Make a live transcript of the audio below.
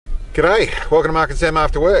G'day, welcome to Mark and Sam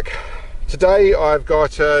After Work. Today I've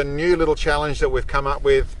got a new little challenge that we've come up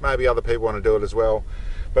with. Maybe other people want to do it as well,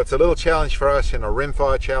 but it's a little challenge for us in a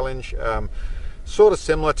rimfire challenge, sort of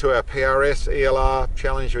similar to our PRS ELR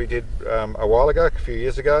challenge we did a while ago, a few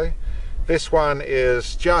years ago. This one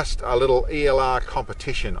is just a little ELR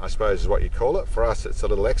competition, I suppose is what you'd call it. For us it's a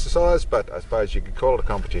little exercise, but I suppose you could call it a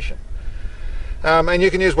competition. And you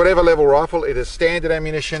can use whatever level rifle. It is standard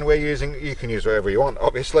ammunition we're using. You can use whatever you want,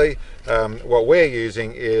 obviously. What we're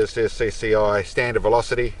using is this CCI standard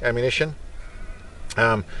velocity ammunition.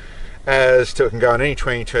 As to it can go in any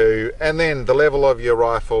 22, and then the level of your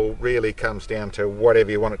rifle really comes down to whatever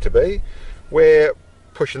you want it to be. We're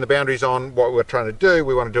pushing the boundaries on what we're trying to do.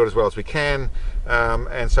 We want to do it as well as we can,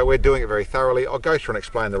 and so we're doing it very thoroughly. I'll go through and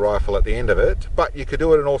explain the rifle at the end of it, but you could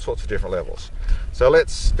do it in all sorts of different levels. So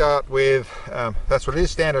let's start with, that's what it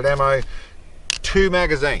is, standard ammo, 2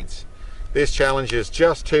 magazines. This challenge is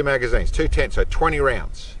just 2 magazines, 210, so 20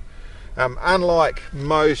 rounds. Unlike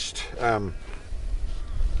most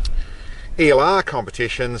ELR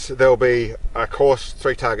competitions, there'll be a course,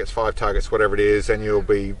 3 targets, 5 targets, whatever it is, and you'll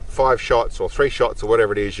be 5 shots or 3 shots or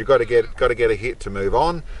whatever it is. You've got to get a hit to move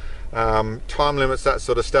on. Time limits, that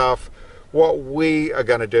sort of stuff. What we are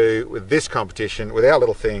going to do with this competition, with our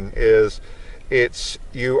little thing, is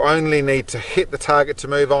you only need to hit the target to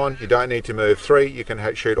move on. You don't need to move 3. You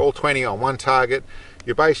can shoot all 20 on one target.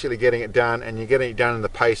 You're basically getting it done, and you're getting it done in the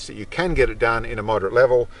pace that you can get it done in a moderate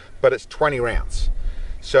level, but it's 20 rounds.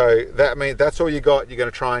 So that means that's all you got. You're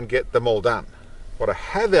going to try and get them all done. What I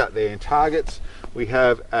have out there in targets, we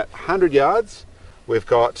have at 100 yards, we've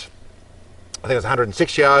got, I think it's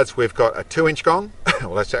 106 yards, we've got a 2-inch gong.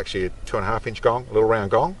 Well, that's actually a 2.5-inch gong, a little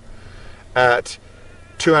round gong. At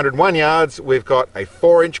 201 yards, we've got a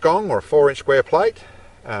 4-inch gong, or a 4-inch square plate,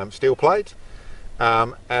 steel plate.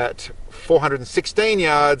 At 416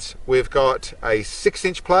 yards, we've got a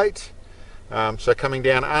 6-inch plate. So coming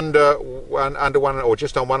down under one, or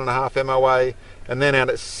just on 1.5 MOA, and then out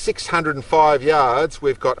at 605 yards,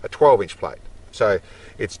 we've got a 12-inch plate. So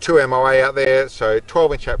it's 2 MOA out there, so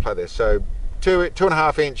 12-inch plate there. So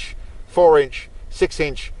 2.5-inch, 4-inch,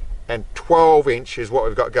 6-inch, and 12-inch is what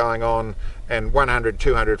we've got going on, and 100,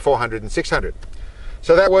 200, 400, and 600.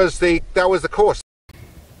 So that was the course.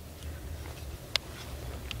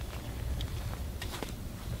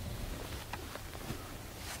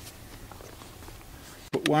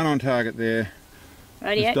 Put 1 on target there.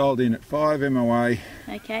 Rightio. It's dialed in at 5 MOA.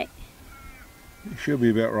 Okay. It should be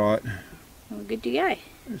about right. Well, good to go.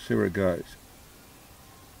 Let's see where it goes.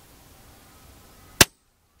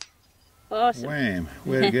 Awesome. Wham!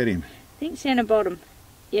 Where'd it get him? I think centre bottom.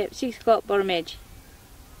 Yep, 6 o'clock bottom edge.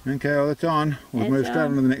 Okay, well that's on. We'll move straight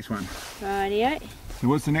on to the next one. Rightio. So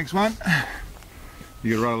what's the next one?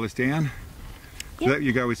 You gotta roll this down. So Yep. that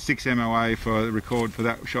you go with 6 MOA for the record for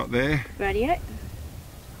that shot there. Rightio.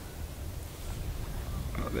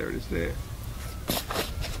 Oh, there it is there.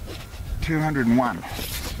 201.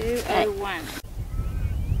 201.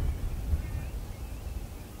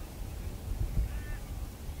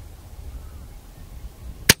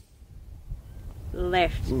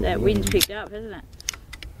 Left. Ooh, that wind's picked up, hasn't it?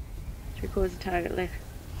 It records the target left.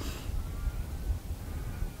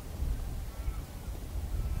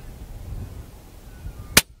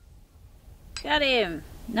 Got him.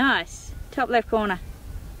 Nice. Top left corner.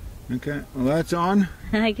 Okay, well that's on.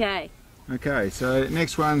 Okay. Okay, so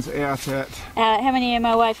next one's out at, How many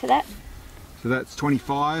MOA for that? so that's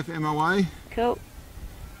 25 MOA, Cool.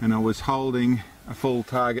 and I was holding a full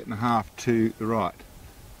target and a half to the right.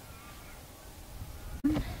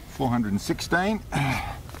 416.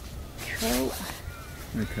 Cool.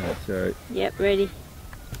 Okay, so Yep, ready.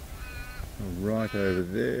 right over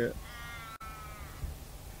there.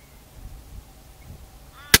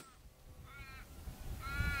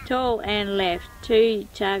 Tall and left. 2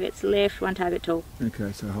 targets left, 1 target tall.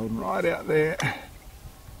 Okay, so holding right out there.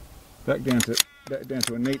 Back down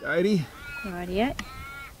to a neat 80. Rightio.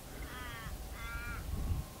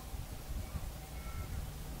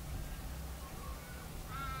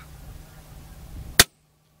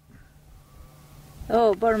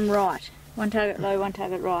 Oh, bottom right. 1 target low, 1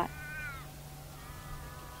 target right.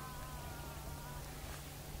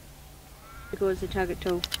 Because the target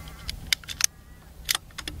tall.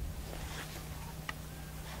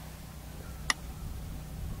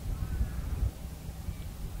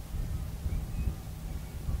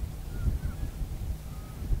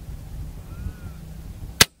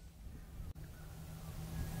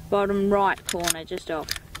 Bottom right corner, just off.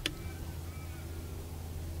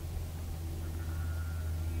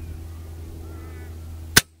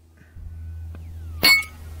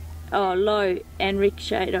 low and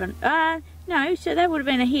ricocheted on. No, so that would have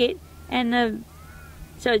been a hit, and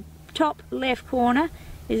so top left corner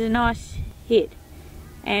is a nice hit,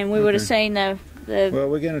 and we would have seen the. Well,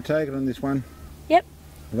 we're going to take it on this one. Yep.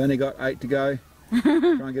 I've only got 8 to go. Try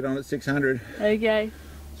and get on at 600. Okay.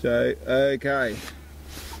 So, okay.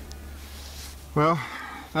 Well,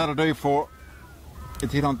 that'll do for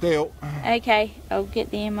it's hit on deal. Okay, I'll get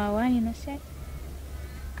the MOA in a sec.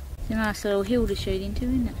 It's a nice little hill to shoot into,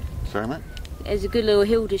 isn't it? Sorry, mate? It's a good little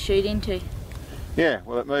hill to shoot into. Yeah,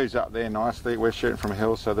 well, it moves up there nicely. We're shooting from a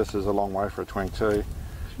hill, so this is a long way for a 22.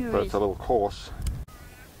 Sure But is. it's a little course.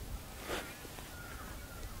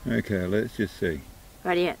 Okay, let's just see.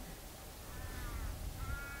 Righty out.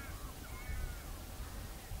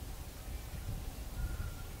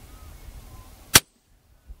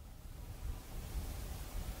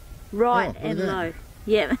 Right and low.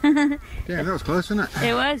 Yep. Damn, that was close, wasn't it?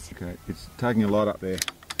 It was. Okay, it's taking a lot up there.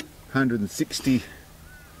 160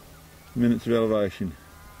 minutes of elevation.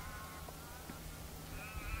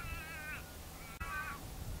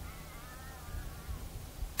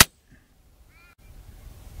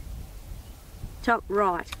 Top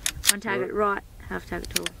right. One target right, half target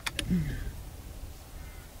tall.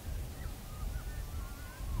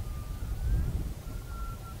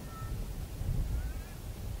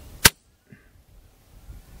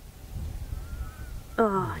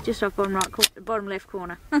 Oh, just off bottom right, bottom left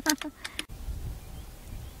corner.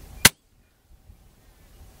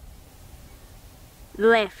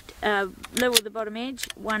 Left, level the bottom edge,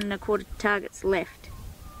 1 1/4 targets left.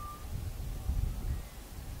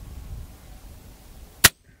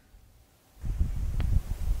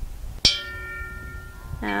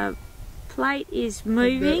 Plate is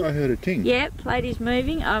moving. I heard a ting. Yeah, plate is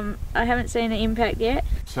moving. I haven't seen an impact yet.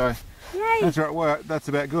 So, yay. that's right, well, that's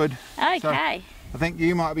about good. Okay. So, I think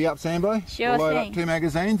you might be up, Sambo. Sure we'll load thing. up 2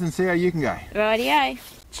 magazines and see how you can go. Rightio.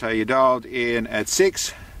 So you dialed in at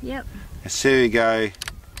 6. Yep. So here you go,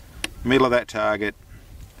 middle of that target,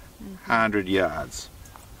 100 yards.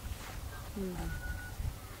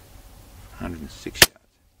 106 yards.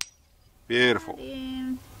 Beautiful.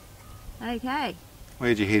 Okay.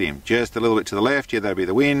 Where'd you hit him? Just a little bit to the left, yeah, that'll be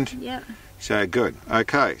the wind. Yep. So good.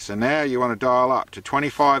 Okay, so now you want to dial up to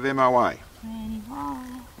 25 MOA. 25.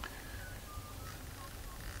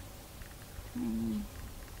 25.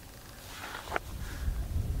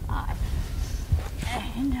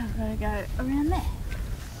 And I've got to go around there.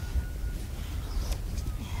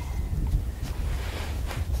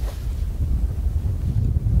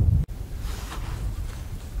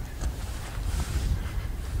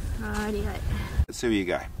 Rightio. Let's see where you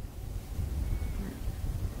go.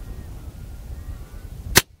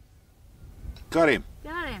 Got him.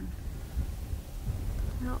 Got him.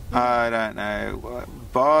 I don't know.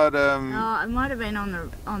 Bottom. Oh, it might have been on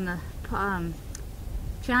the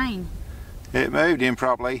chain. It moved in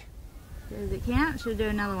properly. Does it count? Should we do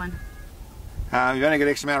another one? You've only got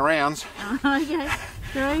X amount of rounds. Okay.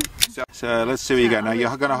 3. So let's see where you go. Now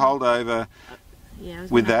you're going to hold over Yeah.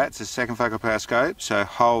 with that. It's a second focal power scope. So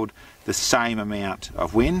hold the same amount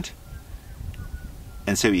of wind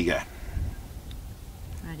and see where you go.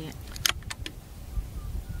 Rightio.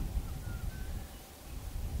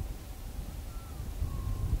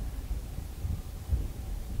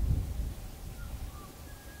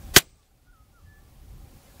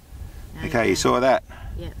 Okay, you saw that?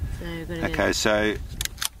 Yep, so we've got to Okay, so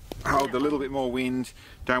hold a little bit more wind.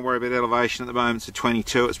 Don't worry about elevation at the moment. It's a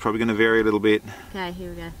 22. It's probably going to vary a little bit. Okay,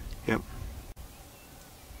 here we go. Yep.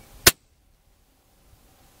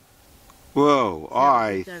 Whoa,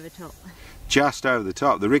 Just over top. just over the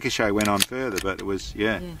top. The ricochet went on further, but it was,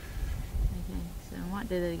 yeah. Okay, so I might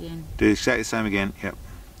do that again. Do exactly the same again, yep.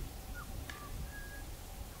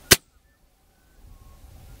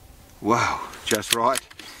 Wow, just right.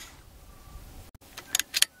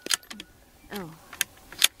 Oh.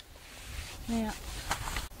 Yeah.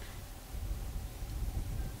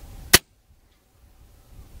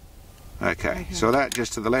 Okay, so that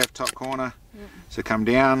just to the left top corner. Yep. So come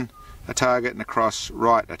down a target and across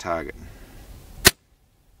right a target.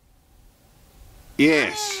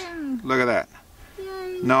 Yes, look at that.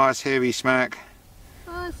 Yay. Nice heavy smack,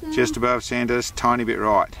 Awesome. just above centre, tiny bit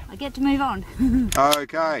right. I get to move on.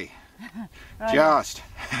 Okay, Right. just.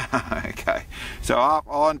 Okay, so up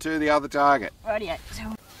onto the other target. Rightio.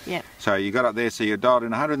 So, yep. So you got up there, so you dialed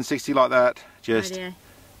in 160 like that. Just Rightio.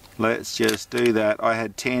 let's just do that. I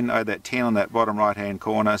had 10, I had that 10 on that bottom right hand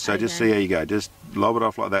corner, so just see how you go. Just lob it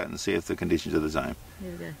off like that and see if the conditions are the same.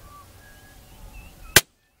 Here we go.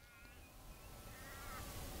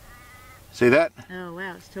 See that? Oh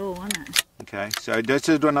wow, it's tall, wasn't it? Okay, so just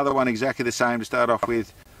to do another one exactly the same to start off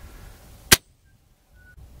with.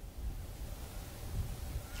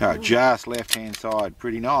 Oh, just left hand side,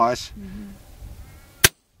 pretty nice.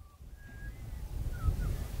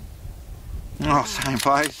 Oh, same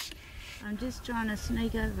place. I'm just trying to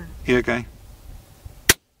sneak over. Yeah, okay.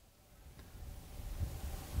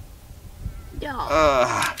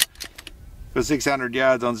 Yeah. For 600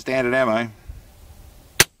 yards on standard ammo.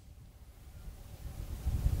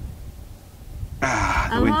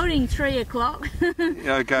 I'm holding 3 o'clock.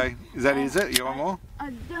 Okay, is it? You want more? I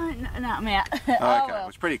don't know. No, I'm out. Okay, well.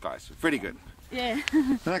 it's pretty close. It's pretty good. Yeah.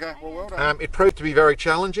 Okay, well done. It proved to be very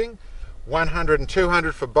challenging. 100 and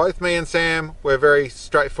 200 for both me and Sam. We're very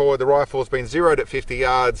straightforward. The rifle's been zeroed at 50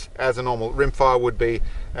 yards as a normal rimfire would be,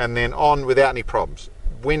 and then on without any problems.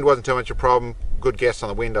 Wind wasn't too much a problem. Good guess on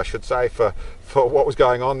the wind, I should say, for what was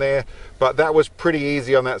going on there. But that was pretty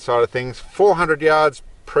easy on that side of things. 400 yards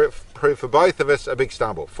proved for both of us a big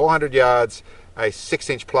stumble. 400 yards, a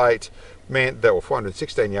 6-inch plate meant that, or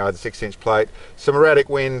 416 yards, a 6-inch plate, some erratic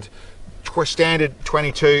wind, standard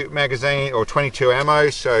 22 magazine or 22 ammo.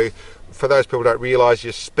 So for those people who don't realise,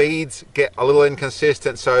 your speeds get a little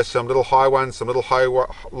inconsistent, so some little high ones, some little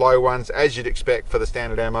low ones, as you'd expect for the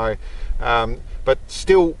standard ammo. But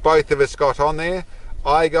still, both of us got on there.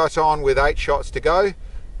 I got on with 8 shots to go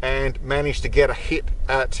and managed to get a hit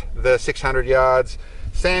at the 600 yards.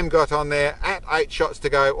 Sam got on there at 8 shots to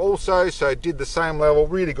go also, so did the same level,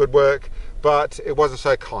 really good work, but it wasn't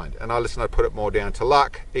so kind. And I put it more down to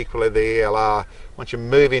luck. Equally the ELR, once you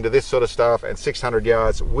move into this sort of stuff and 600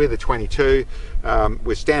 yards with a 22,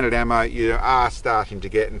 with standard ammo, you are starting to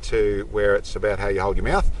get into where it's about how you hold your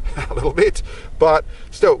mouth a little bit, but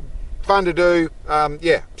still fun to do.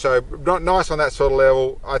 Yeah, so not nice on that sort of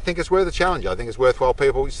level. I think it's worth a challenge. I think it's worthwhile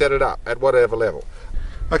people set it up at whatever level.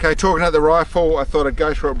 Okay, talking about the rifle, I thought I'd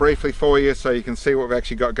go through it briefly for you so you can see what we've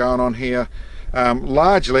actually got going on here.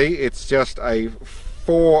 Largely, it's just a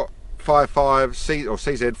 455 or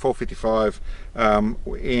CZ 455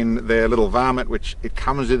 in their little varmint, which it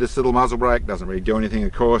comes with this little muzzle brake. Doesn't really do anything,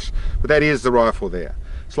 of course, but that is the rifle there.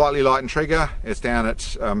 Slightly light in trigger. It's down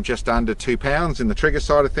at just under 2 pounds in the trigger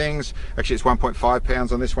side of things. Actually, it's 1.5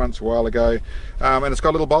 pounds on this one. It's a while ago, and it's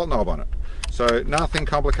got a little bolt knob on it. So nothing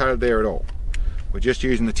complicated there at all. We're just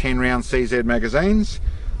using the 10 round CZ magazines.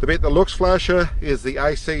 The bit that looks flasher is the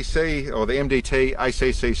ACC or the MDT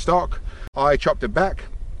ACC stock. I chopped it back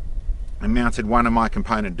and mounted one of my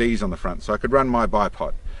component Ds on the front so I could run my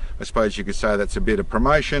bipod. I suppose you could say that's a bit of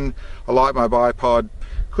promotion. I like my bipod.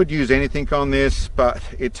 Could use anything on this, but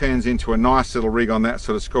it turns into a nice little rig on that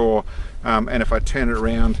sort of score. And if I turn it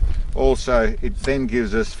around, also it then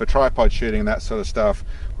gives us, for tripod shooting and that sort of stuff,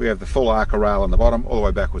 we have the full Arca rail on the bottom, all the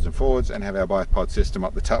way backwards and forwards, and have our bipod system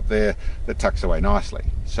up the top there that tucks away nicely.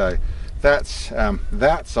 So that's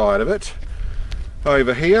that side of it.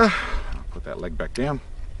 Over here, I'll put that leg back down.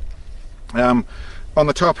 On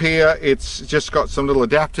the top here, it's just got some little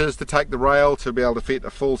adapters to take the rail to be able to fit a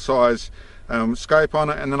full size scope on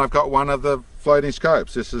it, and then I've got one of the floating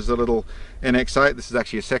scopes. This is a little NX8. This is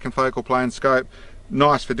actually a second focal plane scope.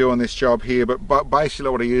 Nice for doing this job here, but basically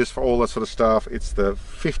what I use for all this sort of stuff, it's the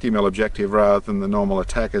 50mm objective rather than the normal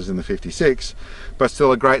attackers in the 56, but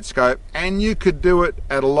still a great scope, and you could do it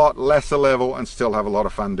at a lot lesser level and still have a lot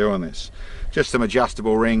of fun doing this. Just some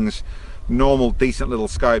adjustable rings, normal decent little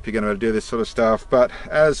scope, you're going to be able to do this sort of stuff. But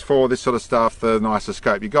as for this sort of stuff, the nicer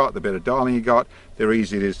scope you got, the better dialing you got, the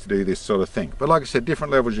easier it is to do this sort of thing. But like I said,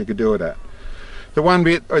 different levels you could do it at. The one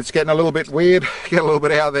bit it's getting a little bit weird, get a little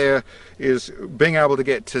bit out there, is being able to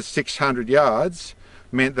get to 600 yards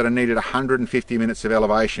meant that I needed 150 minutes of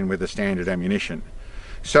elevation with the standard ammunition.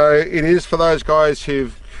 So it is for those guys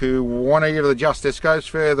who want to either adjust their scopes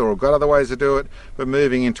further or got other ways to do it, but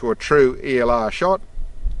moving into a true ELR shot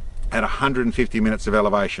at 150 minutes of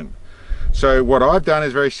elevation. So what I've done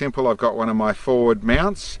is very simple. I've got one of my forward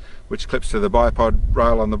mounts which clips to the bipod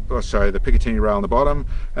rail on the, the Picatinny rail on the bottom,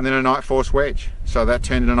 and then a Night Force wedge. So that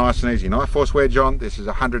turned into nice and easy. Night Force wedge on. This is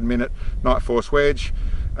a 100-minute Night Force wedge.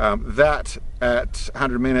 That at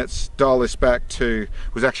 100 minutes, dial this back to,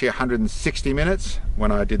 was actually 160 minutes. When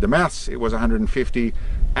I did the maths, it was 150.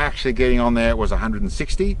 Actually getting on there was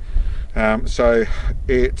 160. So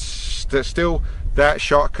it's still that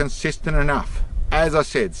shot consistent enough. As I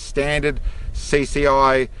said, standard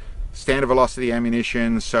CCI, standard velocity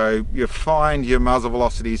ammunition, so you find your muzzle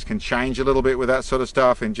velocities can change a little bit with that sort of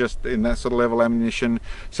stuff and just in that sort of level ammunition.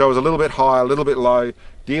 So it was a little bit high, a little bit low,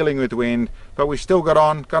 dealing with wind, but we still got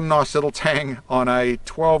a nice little tang on a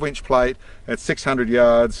 12-inch plate at 600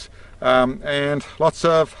 yards, and lots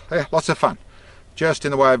of fun, just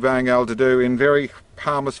in the way of being able to do in very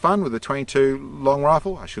harmless fun with a 22 long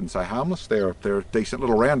rifle. I shouldn't say harmless, they're a decent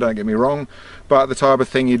little round, don't get me wrong, but the type of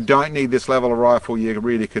thing you don't need this level of rifle. You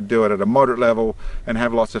really could do it at a moderate level and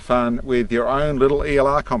have lots of fun with your own little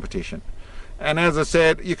ELR competition. And as I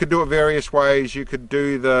said, you could do it various ways. You could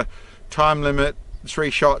do the time limit,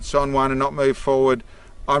 3 shots on one and not move forward.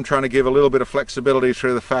 I'm trying to give a little bit of flexibility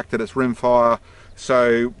through the fact that it's rimfire.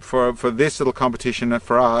 So for this little competition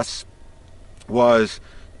for us was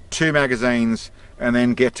 2 magazines and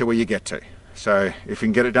then get to where you get to. So if you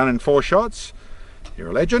can get it done in 4 shots, you're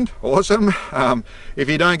a legend, awesome. If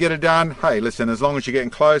you don't get it done, hey, listen, as long as you're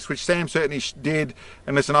getting close, which Sam certainly did,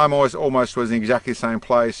 and listen, I'm almost was in exactly the same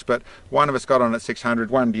place, but one of us got on at 600,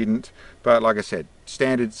 one didn't, but like I said,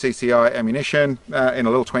 standard CCI ammunition in a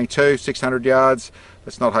little 22, 600 yards.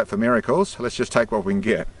 Let's not hope for miracles, let's just take what we can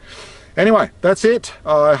get. Anyway, that's it.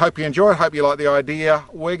 I hope you enjoy it, hope you like the idea.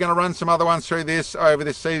 We're going to run some other ones through this over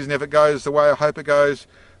this season if it goes the way I hope it goes.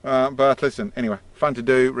 But listen, anyway, fun to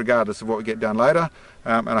do regardless of what we get done later,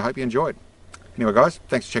 and I hope you enjoyed. Anyway guys,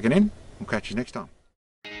 thanks for checking in. We'll catch you next time.